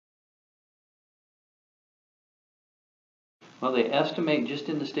Well, they estimate just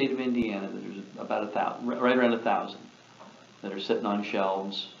in the state of Indiana that there's about 1,000, right around 1,000, that are sitting on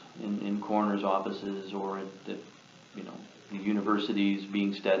shelves in coroners' offices or at the universities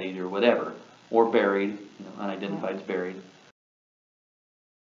being studied or whatever, or buried. Unidentified is buried.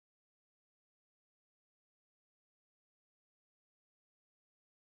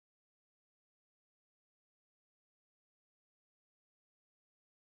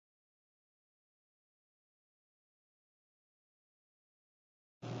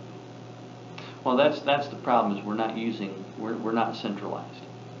 Well, that's the problem, is we're not centralized.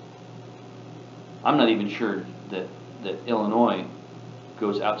 I'm not even sure that Illinois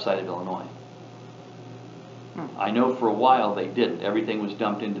goes outside of Illinois. I know for a while they didn't. Everything was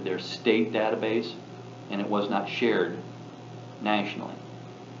dumped into their state database, and it was not shared nationally.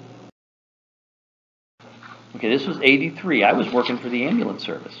 Okay, this was '83. I was working for the ambulance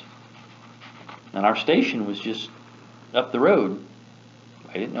service, and our station was just up the road.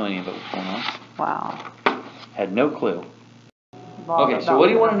 I didn't know any of it was going on. Wow. Had no clue. Okay, so what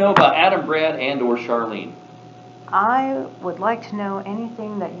do you want to know about Adam, Brad, and or Charlene? I would like to know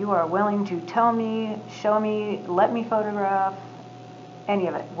anything that you are willing to tell me, show me, let me photograph, any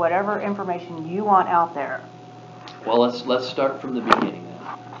of it. Whatever information you want out there. Well, let's start from the beginning then.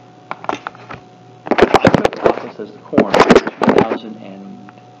 I took office as the coroner in 2008,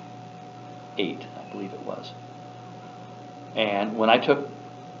 I believe it was. And when I took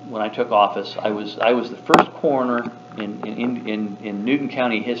office, I was the first coroner in Newton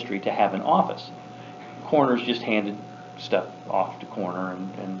County history to have an office. Coroners just handed stuff off to coroner,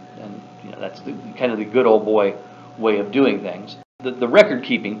 and that's kind of the good old boy way of doing things. The record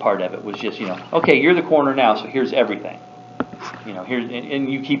keeping part of it was just okay, you're the coroner now, so here's everything. Here's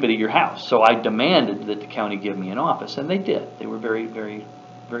and you keep it at your house. So I demanded that the county give me an office, and they did. They were very, very,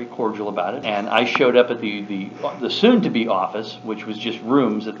 very cordial about it. And I showed up at the soon-to-be office, which was just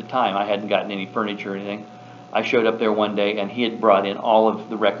rooms at the time. I hadn't gotten any furniture or anything. I showed up there one day, and he had brought in all of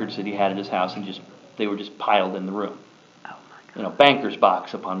the records that he had at his house, and they were just piled in the room. Oh my God. Banker's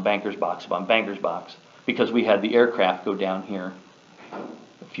box upon banker's box upon banker's box, because we had the aircraft go down here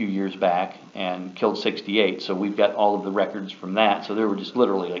a few years back and killed 68, so we've got all of the records from that. So there were just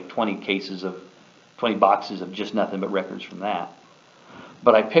literally like 20 boxes of just nothing but records from that.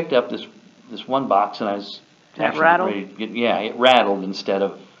 But I picked up this one box, and I was actually ready to get, it rattled instead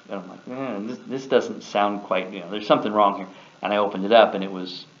of, and I'm like, this doesn't sound quite, there's something wrong here. And I opened it up, and it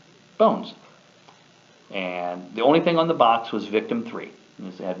was bones. And the only thing on the box was victim 3.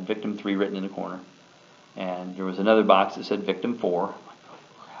 It had victim 3 written in the corner. And there was another box that said victim 4. I'm like, oh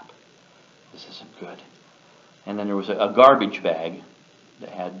crap, this isn't good. And then there was a garbage bag that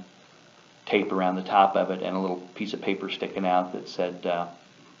had tape around the top of it and a little piece of paper sticking out that said, I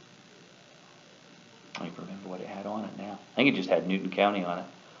don't even remember what it had on it now. I think it just had Newton County on it.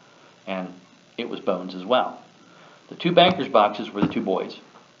 And it was bones as well. The 2 bankers' boxes were the 2 boys.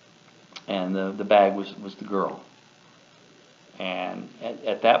 And the bag was the girl. And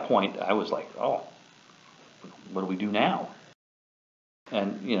at that point, I was like, oh, what do we do now?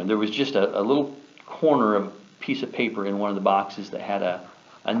 And, there was just a little corner of a piece of paper in one of the boxes that had a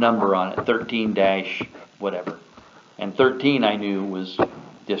number on it, 13-whatever. And 13 I knew was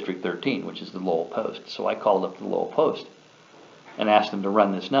District 13, which is the Lowell Post. So I called up the Lowell Post and asked them to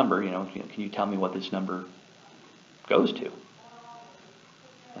run this number. Can you tell me what this number goes to?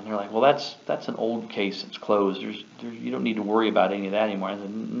 And they're like, well, that's an old case. It's closed. You don't need to worry about any of that anymore. I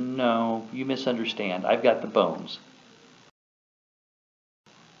said, no, you misunderstand. I've got the bones.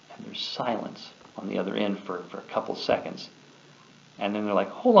 And there's silence on the other end for a couple seconds. And then they're like,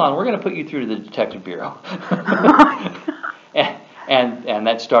 hold on, we're going to put you through to the detective bureau. and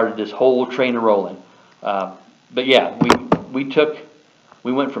that started this whole train of rolling. But yeah, we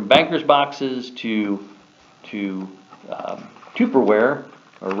went from bankers' boxes to Tupperware,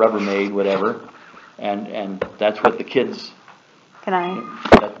 or Rubbermaid, whatever, and that's what the kids.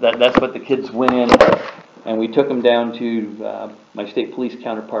 That's what the kids went in, and we took them down to my state police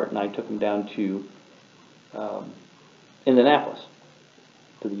counterpart, and I took them down to Indianapolis,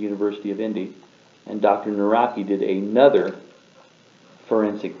 to the University of Indy, and Dr. Naraki did another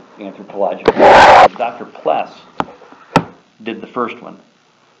forensic anthropological. Dr. Pless did the first one.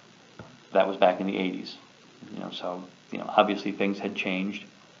 That was back in the 80s. So obviously things had changed,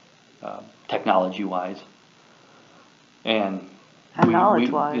 technology-wise, and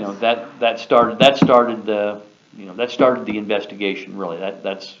knowledge-wise. That started the investigation, really.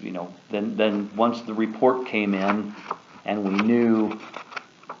 That's then once the report came in, and we knew.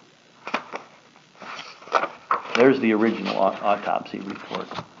 There's the original autopsy report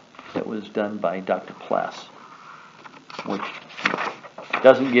that was done by Dr. Pless. which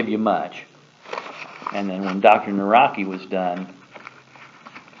doesn't give you much. And then when Dr. Naraki was done,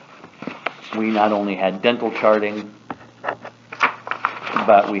 we not only had dental charting,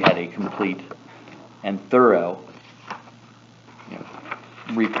 but we had a complete and thorough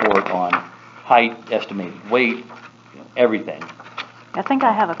report on height, estimated weight, everything. I think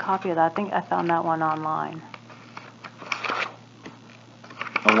I have a copy of that. I think I found that one online.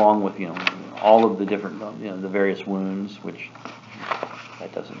 Along with, all of the different, the various wounds, which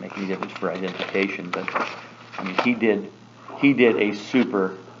that doesn't make any difference for identification, but I mean, he did a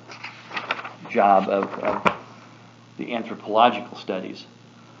super job of the anthropological studies.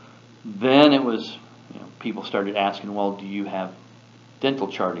 Then it was, people started asking, well, do you have dental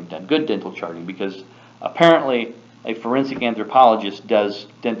charting done? Good dental charting, because apparently a forensic anthropologist does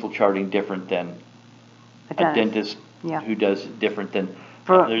dental charting different than a dentist who does it different than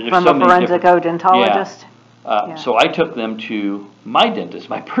from a forensic odontologist. So I took them to my dentist,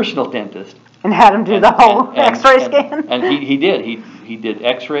 my personal dentist, and had him do the whole X-ray scan. And he did. He did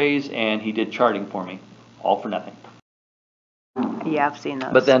X-rays and he did charting for me, all for nothing. Yeah, I've seen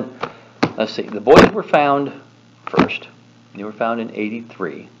those. But then, let's see. The boys were found first. They were found in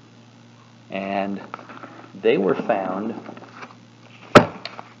 '83, and they were found.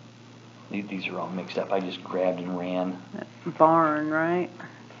 These are all mixed up. I just grabbed and ran. Barn, right?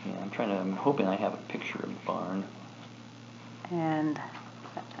 Yeah, I'm hoping I have a picture of the barn. And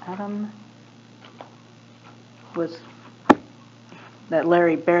Adam was that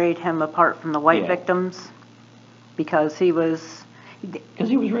Larry buried him apart from the white victims because he was. Because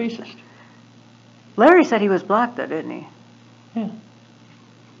he was racist. Larry said he was black, though, didn't he? Yeah.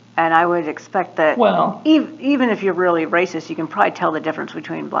 And I would expect that, well, even if you're really racist, you can probably tell the difference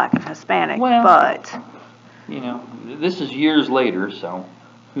between black and Hispanic. Well, but this is years later, so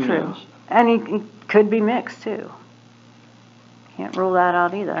who knows? And he could be mixed too. Can't rule that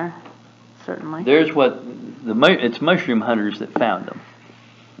out either. Certainly. There's it's mushroom hunters that found them,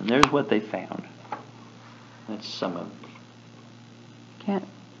 and there's what they found. That's some of. Can't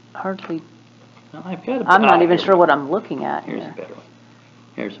hardly. Well, I've got. I'm not even sure what I'm looking at here. Here's a better one.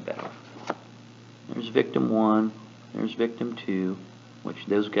 Here's a better one. There's victim 1. There's victim 2, which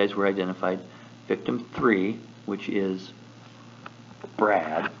those guys were identified. Victim 3, which is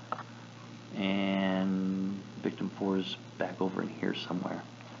Brad, and victim 4 is back over in here somewhere.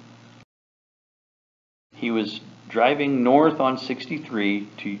 He was driving north on 63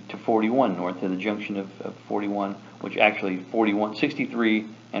 to 41 north to the junction of 41, which actually 63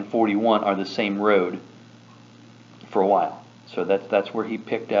 and 41 are the same road for a while. So that's where he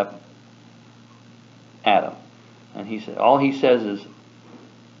picked up Adam. And he said, all he says is,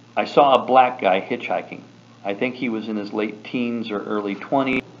 I saw a black guy hitchhiking. I think he was in his late teens or early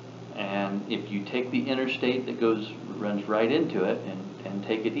 20s. And if you take the interstate that runs right into it and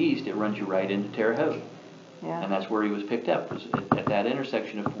take it east, it runs you right into Terre Haute. Yeah. And that's where he was picked up, was at that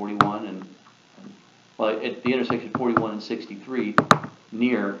intersection of 41 at the intersection of 41 and 63,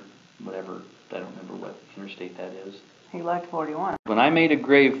 near whatever, I don't remember what interstate that is. He liked 41. When I made a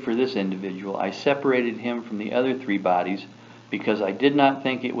grave for this individual, I separated him from the other 3 bodies because I did not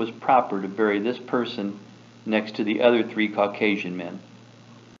think it was proper to bury this person next to the other 3 Caucasian men.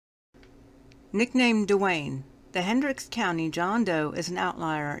 Nicknamed DeWayne, the Hendricks County John Doe is an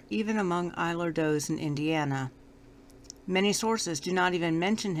outlier even among Eyler Does in Indiana. Many sources do not even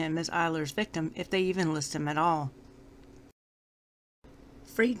mention him as Eyler's victim if they even list him at all.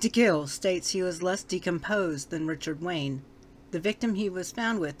 Freed to Kill states he was less decomposed than Richard Wayne, the victim he was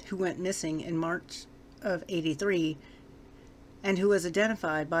found with who went missing in March of '83 and who was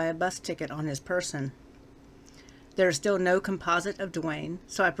identified by a bus ticket on his person. There is still no composite of DeWayne,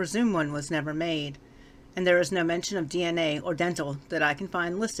 so I presume one was never made, and there is no mention of DNA or dental that I can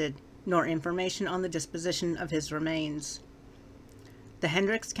find listed, nor information on the disposition of his remains. The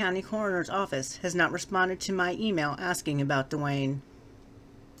Hendricks County Coroner's Office has not responded to my email asking about DeWayne.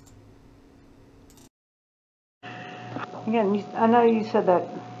 Again, I know you said that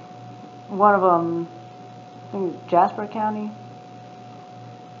one of them, I think Jasper County,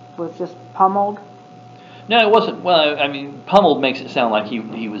 was just pummeled. No, it wasn't. Well, I mean, pummeled makes it sound like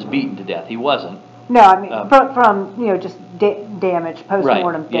he was beaten to death. He wasn't. No, I mean from just damage,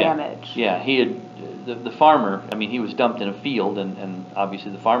 post-mortem damage. Yeah, he had the farmer. I mean, he was dumped in a field, and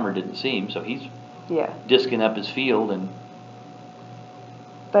obviously the farmer didn't see him, so he's disking up his field, and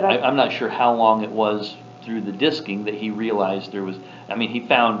but I'm not sure how long it was through the disking that he realized there was. I mean, he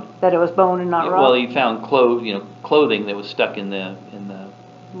found that it was bone and not rock. Well, he found clothing that was stuck in the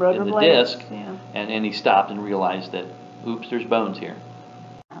disc, and he stopped and realized that, oops, there's bones here.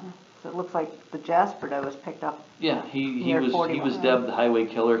 So it looks like the Jasper Doe was picked up. Yeah, he Near was 41. dubbed the highway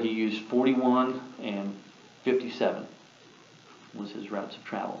killer. He used 41 and 57 was his routes of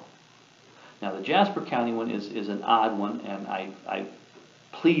travel. Now the Jasper County one is an odd one, and I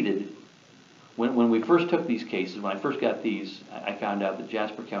pleaded when we first took these cases. When I first got these, I found out that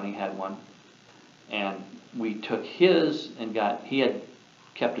Jasper County had one, and we took his and he had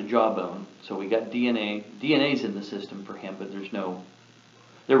kept a jawbone, so we got DNA. DNA's in the system for him, but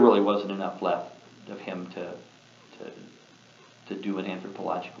there really wasn't enough left of him to do an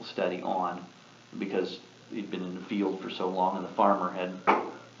anthropological study on, because he'd been in the field for so long and the farmer had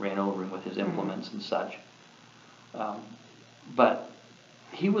ran over him with his implements and such. But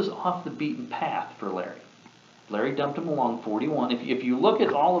he was off the beaten path for Larry. Larry dumped him along 41. If you look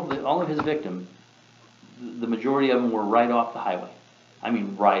at all of his victims, the majority of them were right off the highway. I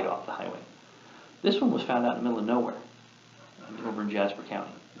mean, right off the highway. This one was found out in the middle of nowhere, over in Jasper County.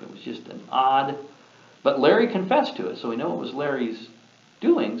 It was just an odd, but Larry confessed to it, so we know it was Larry's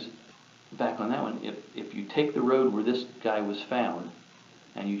doings. Back on that one, if you take the road where this guy was found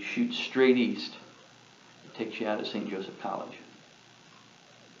and you shoot straight east, it takes you out of St. Joseph College.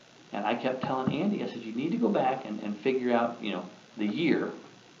 And I kept telling Andy, I said, you need to go back and figure out, the year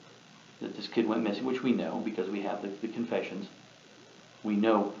that this kid went missing, which we know because we have the confessions. We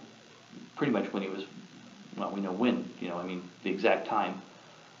know pretty much when he was, we know when, the exact time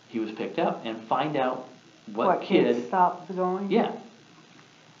he was picked up, and find out what kid stopped going. Yeah.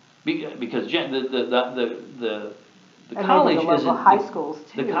 Because the and college maybe the isn't high schools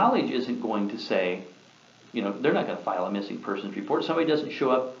too. The college isn't going to say, they're not going to file a missing persons report. If somebody doesn't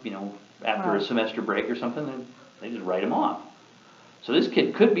show up, after a semester break or something, then they just write them off. So this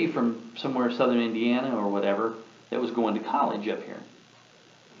kid could be from somewhere southern Indiana or whatever that was going to college up here.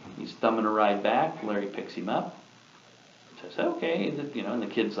 He's thumbing a ride back. Larry picks him up. Says, okay, and the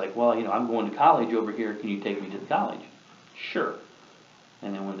kid's like, well, I'm going to college over here. Can you take me to the college? Sure.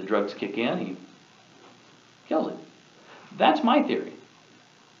 And then when the drugs kick in, he kills it. That's my theory.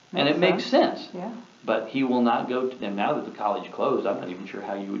 And it makes sense. Yeah. But he will not go to, and now that the college closed, I'm not even sure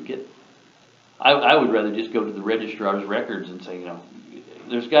how you would get. I would rather just go to the registrar's records and say,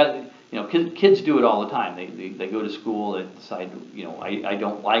 there's got, kids do it all the time. They go to school, they decide, I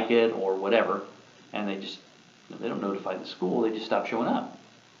don't like it or whatever, and they don't notify the school, they just stop showing up.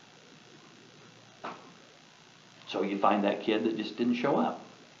 So you find that kid that just didn't show up.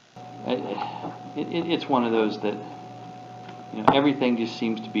 It's one of those that, everything just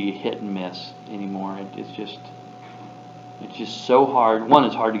seems to be hit and miss anymore. It's just so hard. One,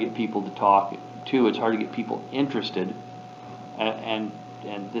 it's hard to get people to talk. Two, it's hard to get people interested. And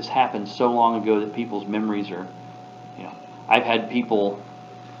this happened so long ago that people's memories are, I've had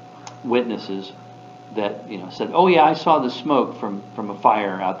witnesses that, said, oh yeah, I saw the smoke from a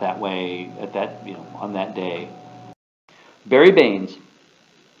fire out that way at that, on that day. Barry Baines,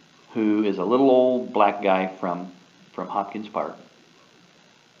 who is a little old black guy from Hopkins Park,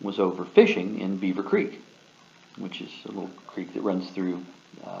 was over fishing in Beaver Creek, which is a little creek that runs through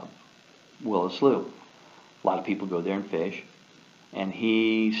Willow Slough. A lot of people go there and fish, and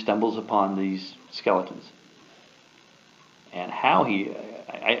he stumbles upon these skeletons. And how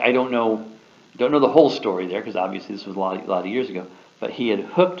I don't know the whole story there, because obviously this was a lot of years ago, but he had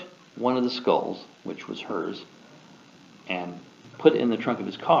hooked one of the skulls, which was hers, and put it in the trunk of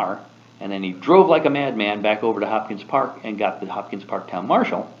his car, and then he drove like a madman back over to Hopkins Park and got the Hopkins Park Town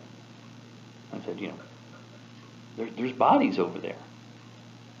Marshal. I said, there's bodies over there.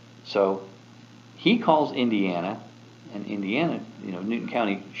 So he calls Indiana, and Indiana, Newton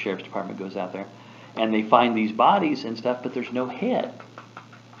County Sheriff's Department goes out there, and they find these bodies and stuff, but there's no head.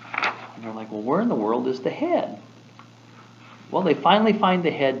 And they're like, well, where in the world is the head? Well, they finally find the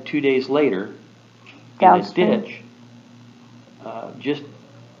head 2 days later in a ditch, just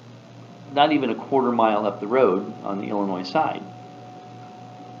not even a quarter mile up the road on the Illinois side.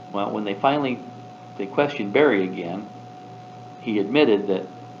 Well, when they questioned Barry again, he admitted that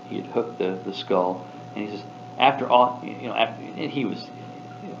he had hooked the skull, and he says, after all, and he was,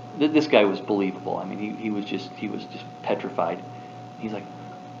 this guy was believable. I mean, he was just petrified. He's like,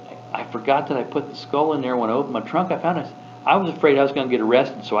 I forgot that I put the skull in there when I opened my trunk. I found it. I was afraid I was going to get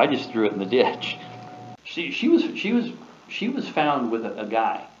arrested, so I just threw it in the ditch. She was found with a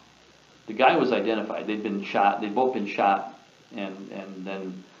guy. The guy was identified. They'd been shot. They'd both been shot, and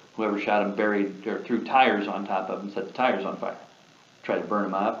then whoever shot him buried or threw tires on top of him, set the tires on fire, tried to burn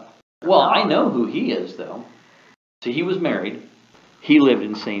him up. Well, I know who he is, though. See, he was married. He lived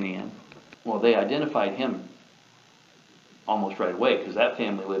in St. Anne. Well, they identified him almost right away, because that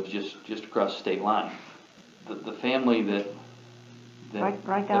family lives just across the state line. The family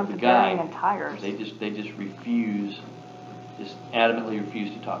Right down the to guy, bearing and tires. they just refuse, just adamantly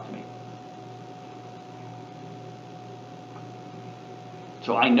refuse to talk to me.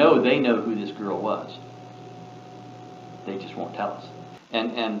 So I know they know who this girl was. They just won't tell us.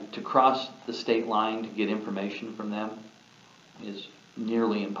 And to cross the state line to get information from them is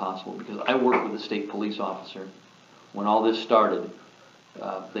nearly impossible, because I worked with a state police officer. When all this started,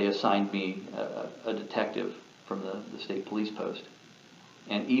 they assigned me a detective from the state police post.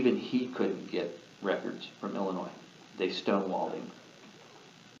 And even he couldn't get records from Illinois. They stonewalled him.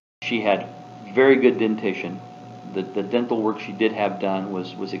 She had very good dentition. The dental work she did have done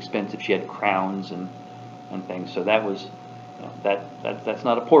was expensive. She had crowns and things. So that was, that's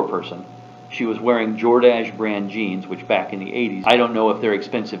not a poor person. She was wearing Jordache brand jeans, which back in the 80s, I don't know if they're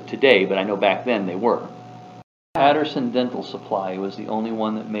expensive today, but I know back then they were. Patterson Dental Supply was the only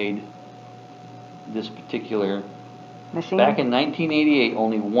one that made this particular Machine? Back in 1988,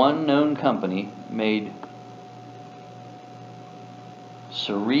 only one known company made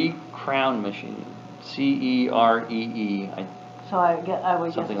Ceree crown machine. C-E-R-E-E. So I would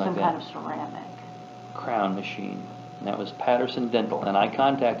guess Something some like kind that. of ceramic. Crown machine. And that was Patterson Dental. And I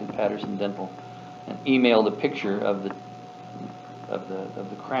contacted Patterson Dental and emailed a picture of the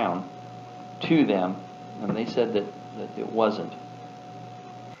crown to them, and they said that it wasn't.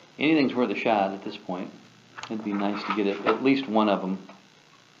 Anything's worth a shot at this point. It'd be nice to get at least one of them,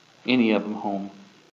 any of them, home.